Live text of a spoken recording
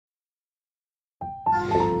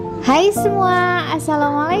Hai semua,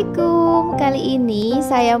 assalamualaikum. Kali ini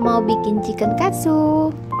saya mau bikin chicken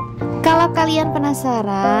katsu. Kalau kalian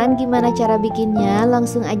penasaran gimana cara bikinnya,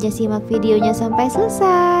 langsung aja simak videonya sampai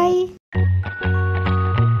selesai.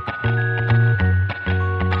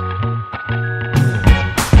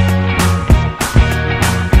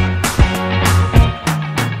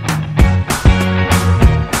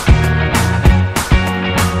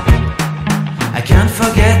 I can't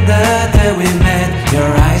forget the day we met. Your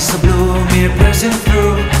eyes so blue, me piercing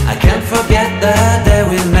through. I can't forget the day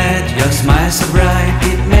we met. Your smile so bright,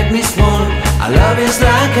 it made me swoon. Our love is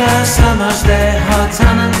like a summer's day, hot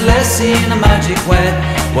and endless in a magic way.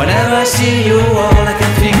 Whenever I see you, all I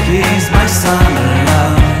can think is my summer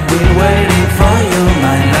love. Been waiting for you,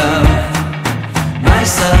 my love. My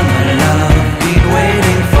summer love. Been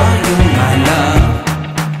waiting for you, my love.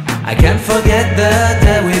 I can't forget the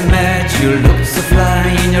day we met. You looked so fly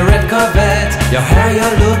in your red Corvette. Your hair,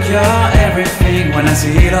 your look, your everything. When I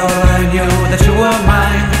see it all, I knew that you were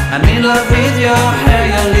mine. I'm in love with your hair,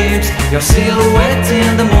 your lips, your silhouette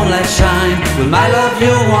in the moonlight shine. With my love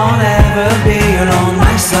you won't ever be alone.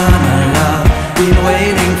 My summer love, been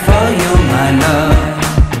waiting for you, my love.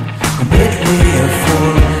 Completely a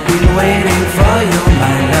fool, been waiting for you,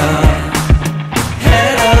 my love.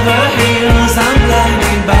 Head over heels, I'm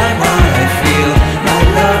blinded by what I feel. My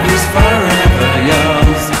love is forever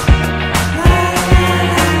yours.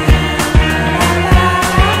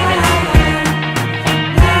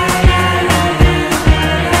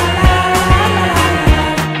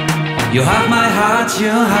 You have my heart,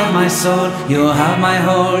 you have my soul, you have my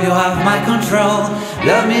whole, you have my control.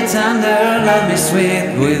 Love me tender, love me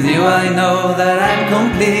sweet. With you I know that I'm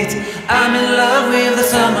complete. I'm in love with the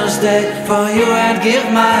summer's day. For you I'd give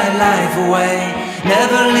my life away.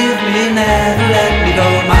 Never leave me, never let me go.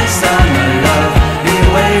 My summer love, been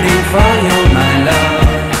waiting for you, my love.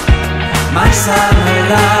 My summer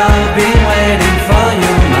love, been waiting for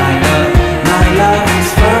you, my love. My love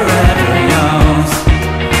is forever yours.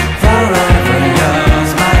 Forever yours.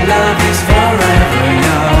 My love is forever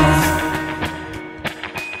yours.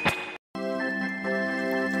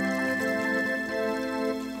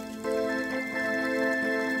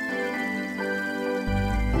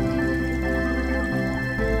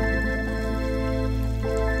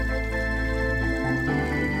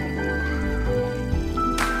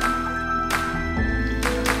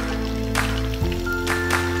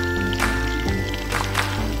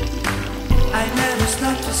 I never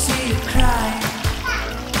stop to see you cry.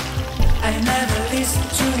 I never listen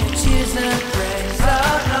to your tears that cry.